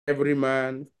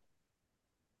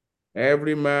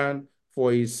every man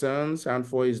for his sons and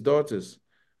for his daughters.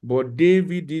 But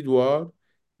David did what?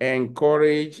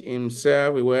 Encourage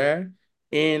himself where?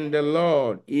 In the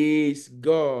Lord is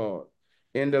God.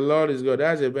 In the Lord is God.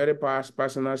 That's a very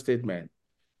personal statement.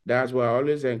 That's why I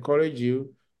always encourage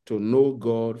you to know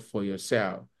God for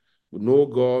yourself. Know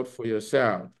God for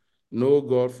yourself. Know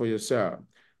God for yourself.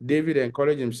 David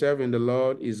encouraged himself in the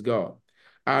Lord is God.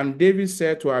 And David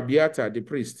said to Abiathar the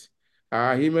priest,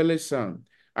 Ahimelech's son,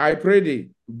 I pray thee,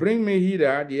 bring me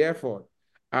hither the ephod.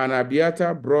 And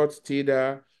Abiathar brought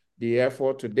thither the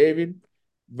ephod to David.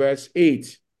 Verse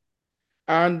 8.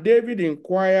 And David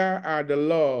inquired at the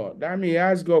Lord. That means he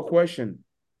asked God a question.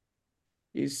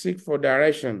 He seek for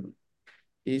direction.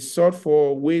 He sought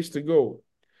for ways to go.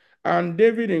 And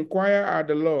David inquired at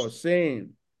the Lord,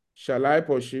 saying, Shall I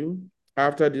pursue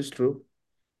after this troop?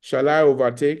 Shall I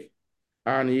overtake?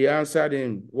 And he answered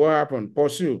him, What happened?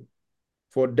 Pursue,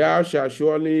 for thou shalt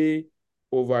surely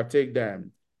overtake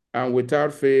them, and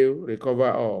without fail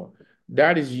recover all.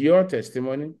 That is your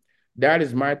testimony. That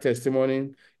is my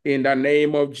testimony in the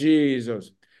name of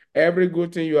Jesus. Every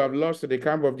good thing you have lost to the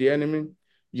camp of the enemy,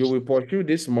 you will pursue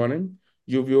this morning.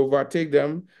 You will overtake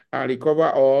them and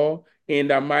recover all in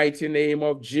the mighty name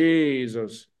of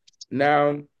Jesus.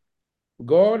 Now,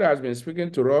 God has been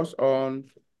speaking to us on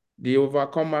the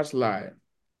overcomer's life.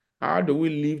 How do we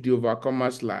live the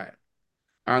overcomer's life?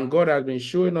 And God has been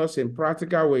showing us in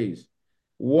practical ways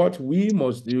what we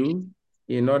must do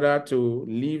in order to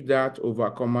live that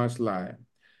overcomer's life.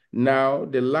 Now,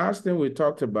 the last thing we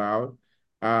talked about,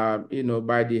 by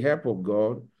the help of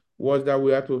God, was that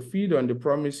we have to feed on the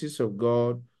promises of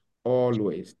God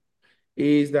always.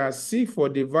 Is that seek for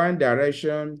divine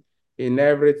direction in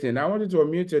everything. I want you to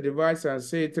unmute your device and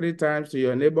say it 3 times to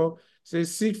your neighbor. Say,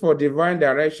 seek for divine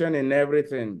direction in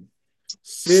everything.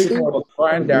 Seek for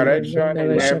divine direction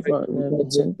in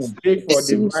everything. Seek for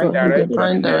Seek divine for direction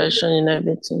divine in direction everything. in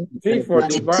everything. Seek for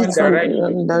divine Seek for direction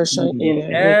divine direction in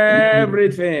in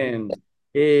everything. everything.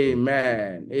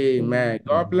 Amen. Amen.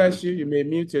 God bless you. You may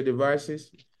mute your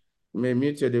devices. You may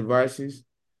mute your devices.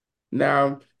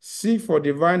 Now, seek for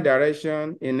divine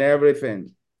direction in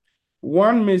everything.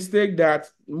 One mistake that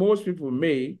most people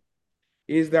make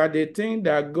is that they think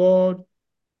that God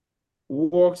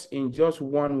works in just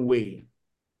one way.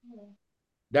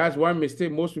 That's one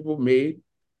mistake most people made.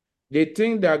 They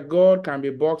think that God can be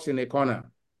boxed in a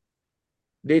corner.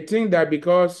 They think that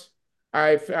because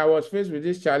I was faced with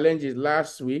these challenges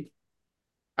last week,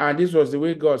 and this was the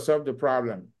way God solved the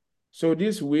problem. So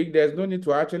this week, there's no need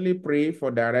to actually pray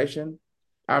for direction.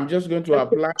 I'm just going to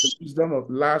apply the wisdom of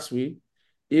last week,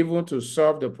 even to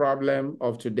solve the problem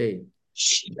of today.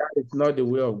 That is not the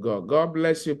way of God. God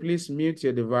bless you. Please mute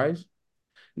your device.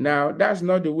 Now, that's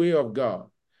not the way of God.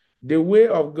 The way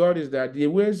of God is that the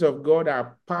ways of God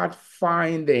are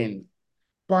pathfinding.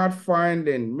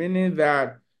 Pathfinding, meaning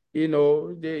that,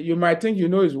 you might think you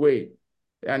know his way.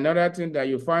 Another thing that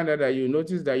you find out that you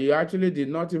notice that you actually did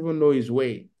not even know his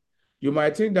way. You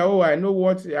might think that,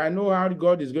 I know how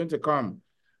God is going to come.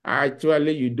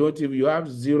 Actually, you have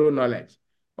zero knowledge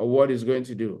of what he's going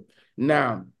to do.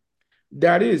 Now,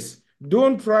 that is,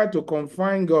 don't try to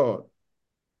confine God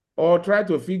or try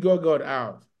to figure God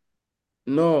out.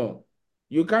 No,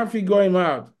 you can't figure him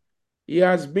out. He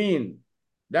has been.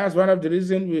 That's one of the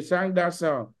reasons we sang that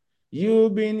song.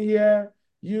 You've been here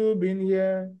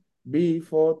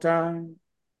before time.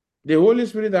 The Holy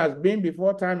Spirit has been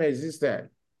before time existed.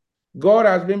 God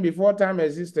has been before time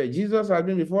existed. Jesus has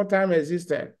been before time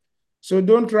existed. So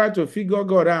don't try to figure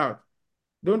God out.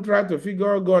 Don't try to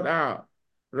figure God out.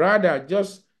 Rather,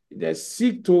 just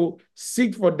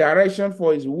seek for direction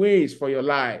for his ways for your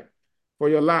life. For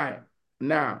your life.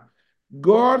 Now,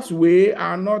 God's way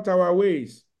are not our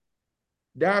ways.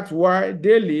 That's why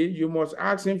daily you must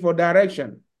ask him for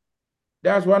direction.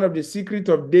 That's one of the secrets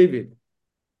of David.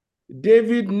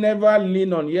 David never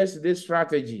leaned on yesterday's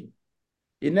strategy.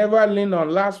 He never leaned on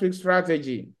last week's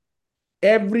strategy.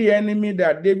 Every enemy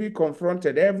that David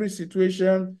confronted, every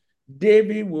situation,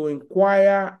 David will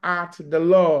inquire at the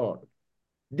Lord.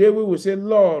 David will say,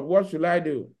 Lord, what should I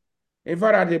do? In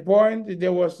fact, at the point,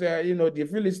 there was, the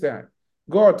Philistine.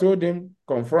 God told him,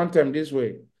 confront them this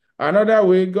way. Another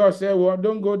way, God said, well,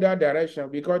 don't go that direction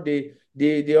because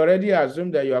they already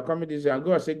assume that you are coming this way. And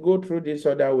God said, go through this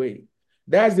other way.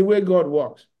 That's the way God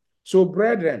works. So,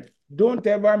 brethren, don't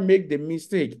ever make the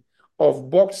mistake of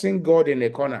boxing God in a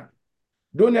corner.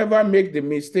 Don't ever make the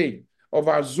mistake of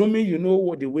assuming you know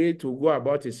what the way to go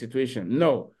about a situation.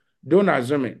 No, don't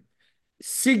assume it.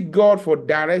 Seek God for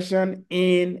direction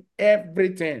in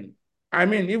everything. I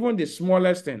mean, even the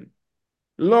smallest thing.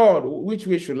 Lord, which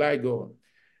way should I go?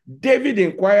 David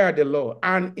inquired the Lord,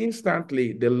 and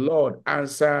instantly the Lord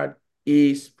answered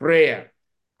his prayer.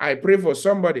 I pray for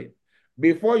somebody.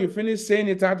 Before you finish saying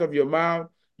it out of your mouth,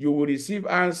 you will receive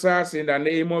answers in the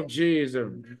name of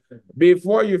Jesus.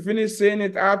 Before you finish saying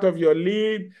it out of your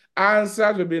lip,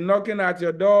 answers will be knocking at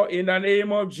your door in the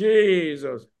name of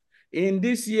Jesus. In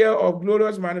this year of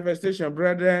glorious manifestation,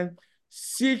 brethren,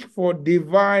 seek for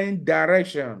divine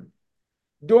direction.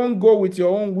 Don't go with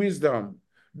your own wisdom.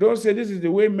 Don't say this is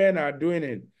the way men are doing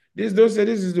it. Don't say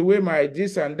this is the way my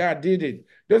this and that did it.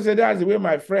 Don't say that's the way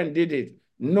my friend did it.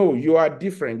 No, you are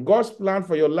different. God's plan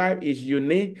for your life is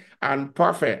unique and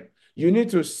perfect. You need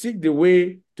to seek the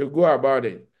way to go about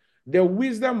it. The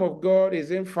wisdom of God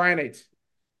is infinite.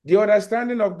 The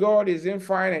understanding of God is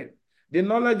infinite. The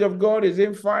knowledge of God is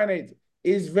infinite.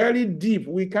 It's very deep.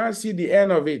 We can't see the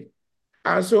end of it.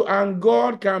 And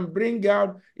God can bring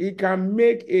out, He can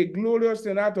make a glorious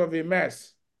thing out of a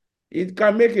mess. It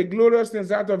can make a glorious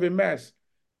thing out of a mess.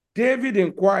 David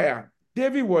inquired.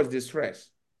 David was distressed.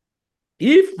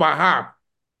 If perhaps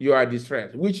you are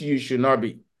distressed, which you should not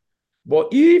be, but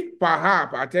if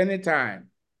perhaps at any time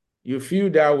you feel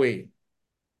that way,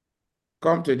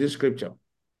 come to this scripture.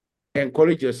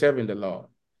 Encourage yourself in the Lord.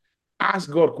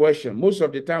 Ask God questions. Most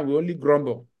of the time, we only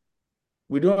grumble.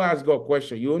 We don't ask God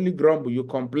questions. You only grumble. You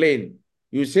complain.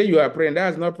 You say you are praying.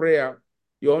 That's not prayer.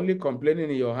 You're only complaining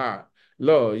in your heart.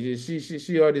 Lord, you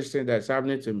see all these things that's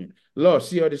happening to me. Lord,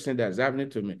 see all these things that's happening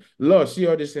to me. Lord, see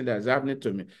all these things that's happening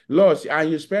to me. Lord,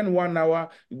 and you spend 1 hour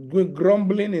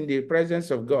grumbling in the presence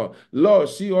of God. Lord,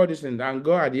 see all these things. And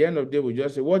God, at the end of the day, will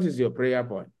just say, what is your prayer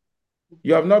point?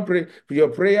 You have not prayed. Your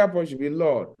prayer point should be,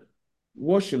 Lord,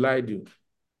 what should I do?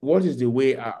 What is the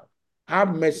way out?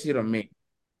 Have mercy on me.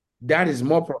 That is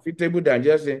more profitable than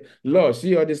just saying, Lord,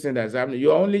 see all this thing that's happening.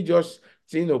 You're only just,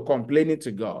 complaining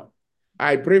to God.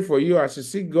 I pray for you as you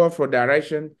seek God for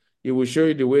direction, He will show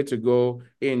you the way to go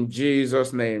in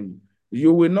Jesus' name.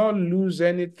 You will not lose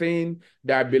anything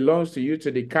that belongs to you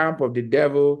to the camp of the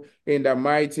devil in the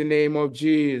mighty name of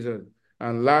Jesus.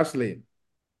 And lastly,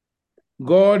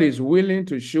 God is willing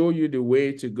to show you the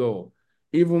way to go,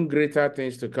 even greater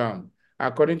things to come,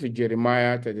 according to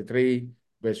Jeremiah 33,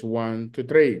 verse 1 to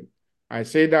 3. I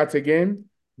say that again.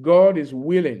 God is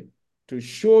willing to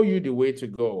show you the way to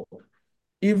go,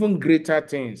 even greater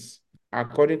things,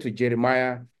 according to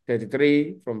Jeremiah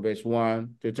 33, from verse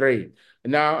 1 to 3.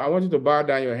 Now, I want you to bow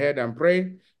down your head and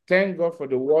pray. Thank God for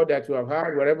the word that you have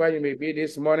heard, wherever you may be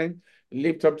this morning.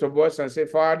 Lift up your voice and say,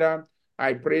 Father,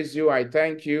 I praise you. I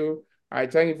thank you. I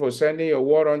thank you for sending your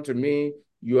word unto me.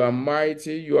 You are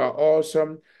mighty. You are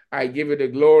awesome. I give you the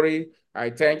glory.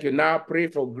 I thank you. Now pray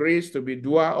for grace to be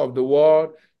doer of the word.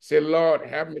 Say, Lord,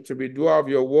 help me to be doer of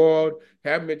your word.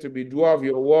 Help me to be doer of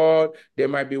your word. There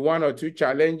might be 1 or 2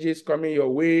 challenges coming your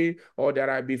way or that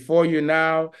are before you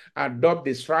now. Adopt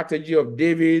the strategy of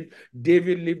David.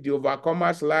 David lived the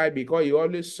overcomer's life because he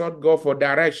always sought God for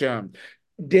direction.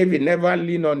 David never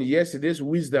leaned on yesterday's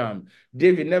wisdom.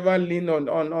 David never leaned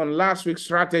on last week's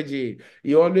strategy.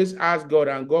 He always asked God,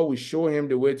 and God will show him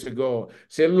the way to go.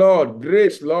 Say, Lord,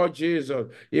 grace, Lord Jesus,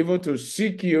 even to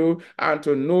seek you and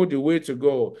to know the way to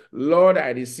go. Lord, I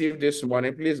receive this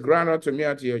morning. Please grant unto me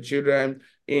and to your children.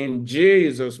 In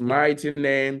Jesus' mighty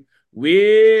name,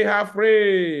 we have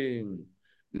prayed.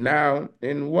 Now,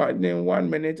 in 1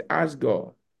 minute, ask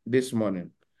God this morning.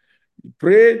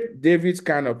 Pray David's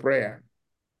kind of prayer.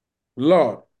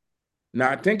 Lord,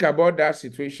 now think about that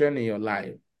situation in your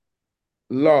life.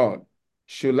 Lord,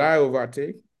 should I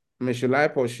overtake? Should I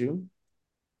pursue?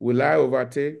 Will I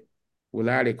overtake? Will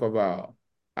I recover?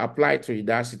 Apply to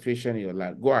that situation in your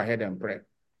life. Go ahead and pray.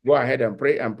 Go ahead and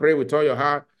pray with all your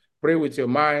heart. Pray with your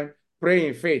mind. Pray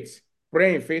in faith.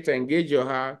 Pray in faith, engage your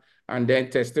heart, and then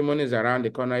testimonies around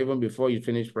the corner even before you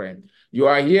finish praying. You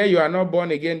are here. You are not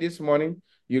born again this morning.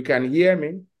 You can hear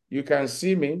me. You can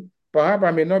see me. Perhaps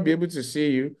I may not be able to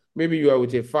see you. Maybe you are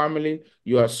with a family.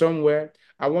 You are somewhere.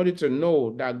 I want you to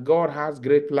know that God has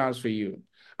great plans for you.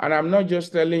 And I'm not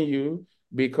just telling you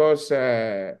because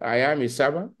I am a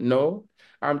servant. No,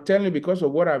 I'm telling you because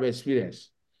of what I've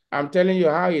experienced. I'm telling you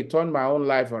how He turned my own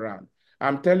life around.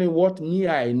 I'm telling you what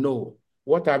I know,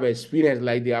 what I've experienced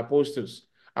like the apostles.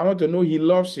 I want to know He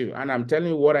loves you. And I'm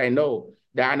telling you what I know.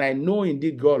 And I know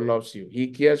indeed God loves you. He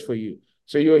cares for you.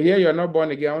 So you're here, you're not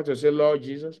born again. I want to say, Lord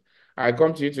Jesus, I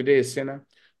come to you today a sinner.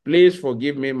 Please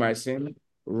forgive me my sin.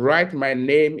 Write my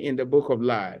name in the book of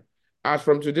life. As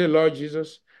from today, Lord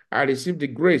Jesus, I receive the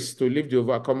grace to live the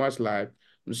overcomer's life.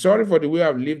 I'm sorry for the way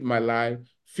I've lived my life.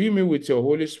 Fill me with your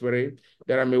Holy Spirit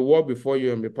that I may walk before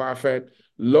you and be perfect.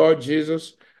 Lord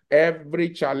Jesus, every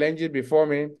challenge before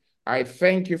me, I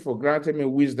thank you for granting me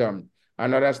wisdom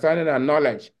and understanding and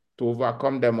knowledge to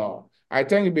overcome them all. I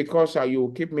thank you because you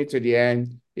will keep me to the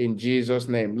end in Jesus'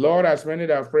 name. Lord, as many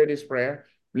that have prayed this prayer,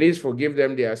 please forgive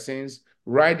them their sins.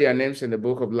 Write their names in the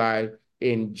book of life.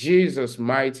 In Jesus'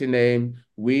 mighty name,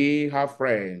 we have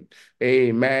prayed.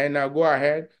 Amen. Now go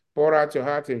ahead, pour out your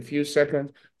heart in a few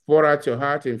seconds. Pour out your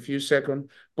heart in a few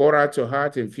seconds. Pour out your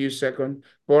heart in a few seconds.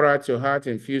 Pour out your heart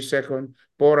in a few seconds.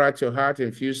 Pour out your heart in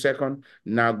a few seconds.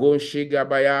 Nago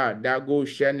shigabaya, dago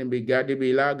shen bigadi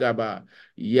bilagaba.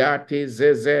 Yate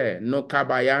zeze, no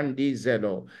kabayandi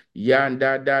zelo.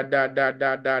 Yanda da da da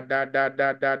da da da da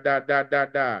da da da da da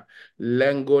da.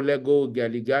 Lengo lego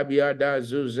galigabia da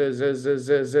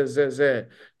zuzezezezezezeze.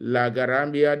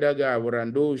 Lagarambia daga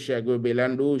wurandu shago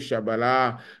belandu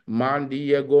shabala. Mandi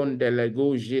yegon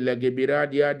delego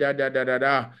jilegibiradia da da da da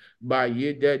da. Ba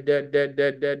ye da da da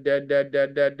da da da da da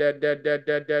da da da da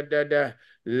da da da da.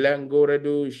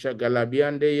 Lengoredu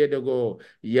shagalabiande yedego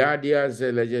yadia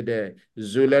zelejede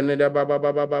zuleneda baba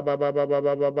baba baba baba baba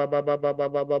baba baba baba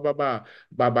baba baba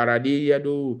babaradi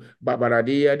yadu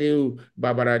babaradi yadu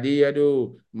babaradi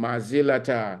yadu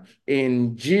mazilata.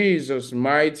 In Jesus'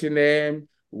 mighty name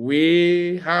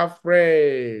we have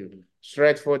prayed.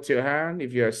 Stretch forth your hand.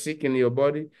 If you are sick in your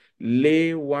body, lay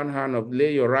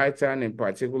your right hand in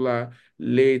particular,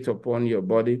 lay it upon your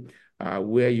body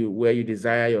where you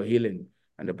desire your healing.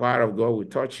 And the power of God will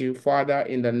touch you. Father,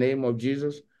 in the name of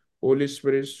Jesus, Holy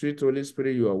Spirit, sweet Holy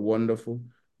Spirit, you are wonderful,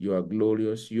 you are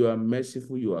glorious, you are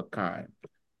merciful, you are kind.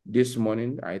 This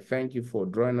morning, I thank you for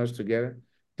drawing us together.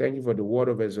 Thank you for the word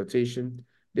of exhortation.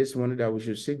 This morning, that we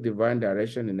should seek divine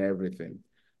direction in everything.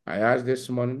 I ask this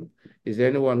morning, is there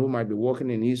anyone who might be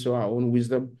walking in his or her own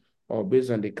wisdom, or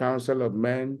based on the counsel of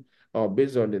men, or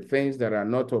based on the things that are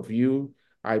not of you?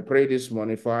 I pray this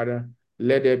morning, Father,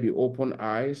 let there be open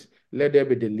eyes, let there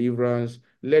be deliverance,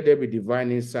 let there be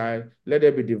divine insight, let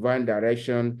there be divine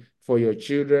direction for your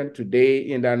children today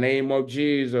in the name of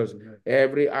Jesus. Amen.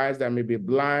 Every eyes that may be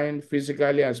blind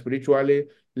physically and spiritually,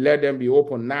 let them be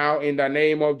open now in the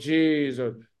name of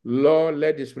Jesus. Lord,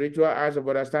 let the spiritual eyes of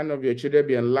understanding of your children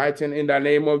be enlightened in the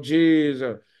name of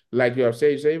Jesus. Like you have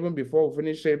said, so even before we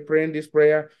finish praying this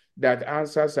prayer, that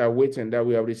answers are waiting, that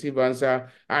we have received answer.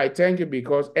 I thank you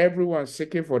because everyone's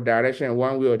seeking for direction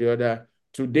one way or the other.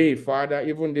 Today, Father,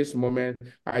 even this moment,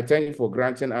 I thank you for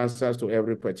granting answers to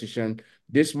every petition.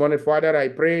 This morning, Father, I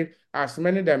pray as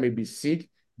many that may be sick,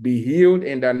 be healed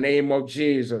in the name of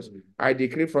Jesus. I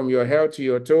decree from your head to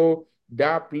your toe,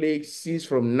 that plague cease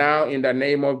from now in the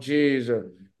name of Jesus.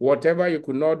 Whatever you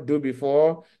could not do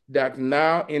before, that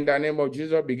now in the name of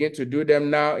Jesus, begin to do them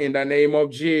now in the name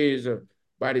of Jesus.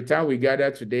 By the time we gather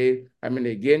today,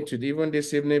 again, even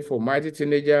this evening for Mighty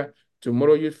Teenager,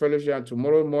 tomorrow Youth Fellowship, and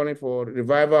tomorrow morning for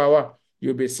Revival Hour,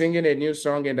 you'll be singing a new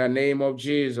song in the name of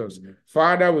Jesus.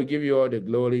 Father, we give you all the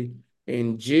glory.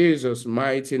 In Jesus'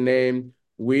 mighty name,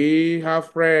 we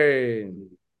have prayed.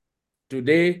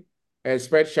 Today,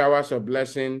 expect showers of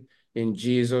blessing in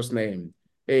Jesus' name.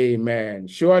 Amen.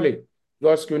 Surely,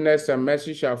 God's goodness and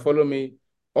mercy shall follow me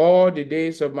all the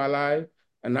days of my life,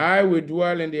 and I will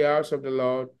dwell in the house of the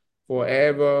Lord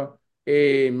forever.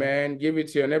 Amen. Give it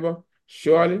to your neighbor.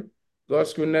 Surely,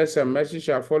 God's goodness and mercy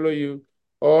shall follow you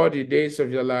all the days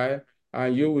of your life,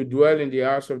 and you will dwell in the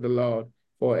house of the Lord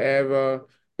forever.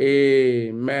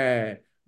 Amen.